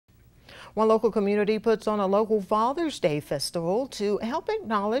One local community puts on a local Father's Day festival to help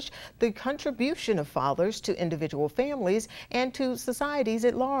acknowledge the contribution of fathers to individual families and to societies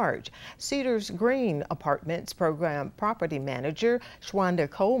at large. Cedars Green Apartments Program Property Manager Shwanda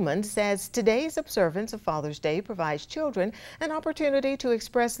Coleman says today's observance of Father's Day provides children an opportunity to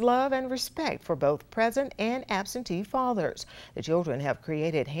express love and respect for both present and absentee fathers. The children have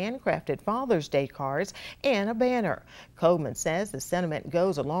created handcrafted Father's Day cards and a banner. Coleman says the sentiment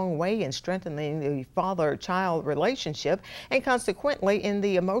goes a long way in strengthening the father-child relationship and consequently in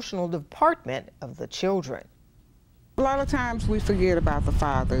the emotional department of the children. A lot of times we forget about the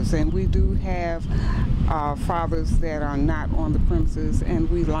fathers, and we do have fathers that are not on the premises, and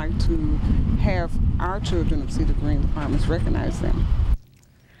we like to have our children of Cedar Green Apartments recognize them.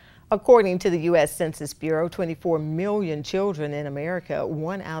 According to the U.S. Census Bureau, 24 million children in America,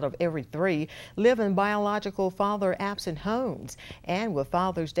 1 out of every 3, live in biological father-absent homes. And with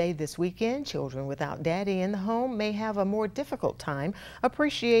Father's Day this weekend, children without daddy in the home may have a more difficult time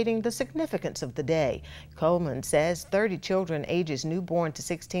appreciating the significance of the day. Coleman says 30 children ages newborn to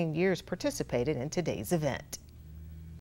 16 years participated in today's event.